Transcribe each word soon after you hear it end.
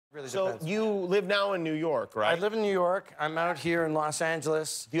Really So depends. you live now in New York, right? I live in New York. I'm out here in Los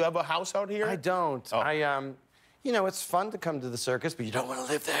Angeles. Do you have a house out here? I don't. Oh. You know, it's fun to come to the circus, but you don't want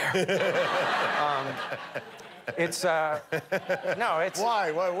to live there. No, it's...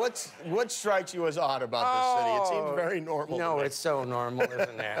 Why? What strikes you as odd about this city? It seems very normal. No, it's so normal,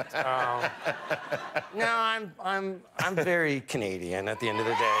 isn't it? No, I'm very Canadian at the end of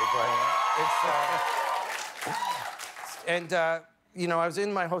the day, but you know, I was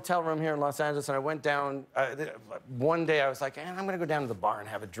in my hotel room here in Los Angeles, and I went down. One day, I was like, I'm gonna go down to the bar and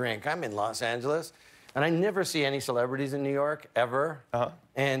have a drink. I'm in Los Angeles. And I never see any celebrities in New York, ever.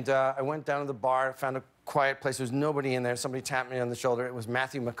 And I went down to the bar, found a quiet place. There was nobody in there. Somebody tapped me on the shoulder. It was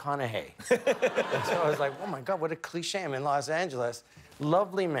Matthew McConaughey. And so I was like, oh, my God, what a cliche. I'm in Los Angeles.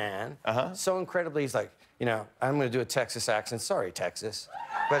 Lovely man. So incredibly, he's like, you know, I'm going to do a Texas accent. Sorry, Texas.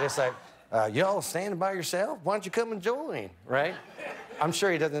 But it's like, y'all standing by yourself? Why don't you come and join, right? I'm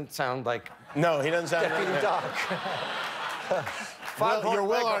sure he doesn't sound like... No, he doesn't sound Deputy like... Doc. Well, your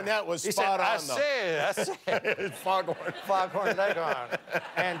Will Arnett was spot on, though. I said. Foghorn. Foghorn Leghorn.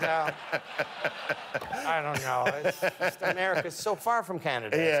 And I don't know. It's just America's so far from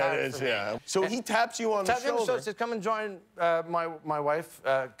Canada. Yeah, it is, yeah. So he taps you on the shoulder. So he said, come and join my wife,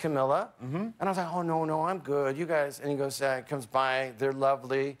 Camilla. And I was like, oh, no, I'm good. You guys. And he goes, comes by. They're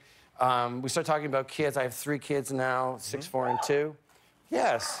lovely. We start talking about kids. I have 3 kids now, 6, 4, and 2.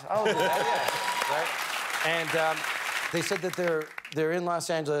 Yes, I'll do that, yes. Right? And they said that they're in Los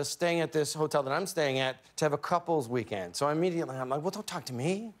Angeles, staying at this hotel that I'm staying at to have a couples weekend. So immediately I'm like, well, don't talk to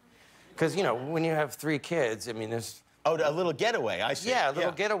me. Because, you know, when you have 3 kids, I mean, there's... Oh, a little getaway, I see. Yeah, a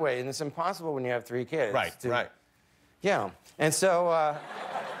little getaway, and it's impossible when you have 3 kids. Right, right. Yeah, and so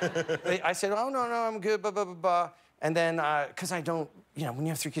I said, oh, no, I'm good, blah, blah, blah, blah. And then, because I don't, you know, when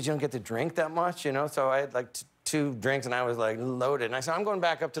you have 3 kids, you don't get to drink that much, you know? So I had, like, 2 drinks, and I was, like, loaded. And I said, I'm going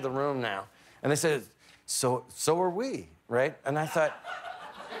back up to the room now. And they said, so are we, right? And I thought,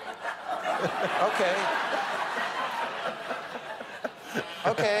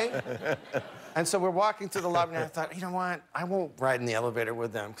 okay. And so we're walking through the lobby, and I thought, you know what? I won't ride in the elevator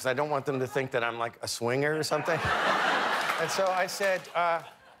with them, because I don't want them to think that I'm, like, a swinger or something. And so I said,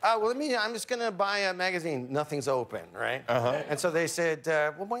 well, I'm just going to buy a magazine. Nothing's open, right? And so they said,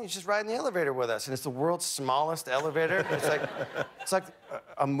 well, why don't you just ride in the elevator with us? And it's the world's smallest elevator. It's like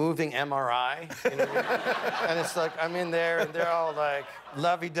a moving MRI. You know what I mean? And it's like, I'm in there, and they're all, like,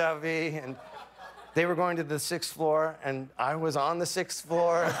 lovey-dovey. And they were going to the 6th floor, and I was on the 6th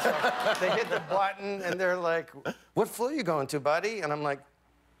floor. So they hit the button, and they're like, what floor are you going to, buddy? And I'm like,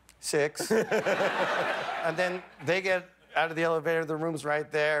 6. And then they get out of the elevator, the room's right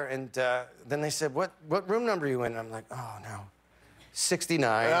there, and then they said, what room number are you in? And I'm like, oh, no,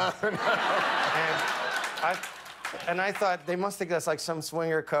 69. And I thought they must think that's like some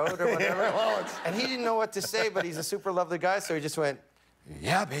swinger code or whatever. Yeah, and he didn't know what to say, but he's a super lovely guy, so he just went,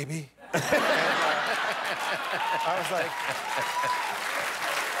 yeah, baby. And, I was like,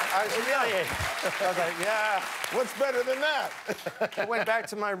 I was humiliated. I was like, yeah. What's better than that? I went back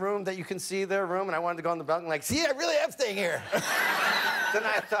to my room that you can see their room, and I wanted to go on the balcony, like, see, I really am staying here. Then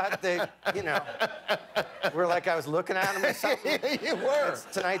I thought they, you know, were like I was looking at them or something. You were. It's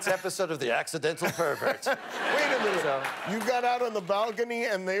tonight's episode of The Accidental Pervert. Wait a minute. So, you got out on the balcony,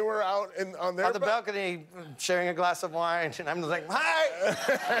 and they were out on their... On the balcony, sharing a glass of wine, and I'm just like, hi!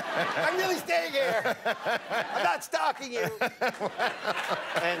 I'm really staying here. I'm not stalking you.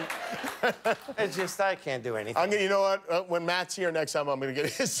 And it's just, I can't do anything. You know what? When Matt's here next time, I'm going to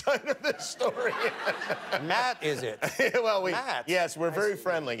get his side of this story. Matt, is it? Well, Matt. Yes, we're very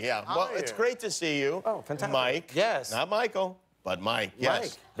friendly, yeah. How Well, are it's you? great to see you. Oh, fantastic. Mike. Yes. Not Michael, but Mike. Yes.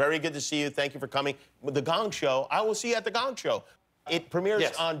 Mike. Very good to see you. Thank you for coming. With The Gong Show, I will see you at The Gong Show. It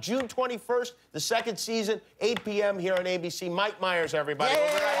premieres on June 21st, the 2nd season, 8 p.m. here on ABC. Mike Myers, everybody. We'll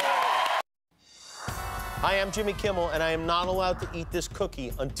be right back. Hi, I'm Jimmy Kimmel, and I am not allowed to eat this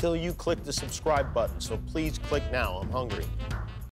cookie until you click the subscribe button. So please click now. I'm hungry.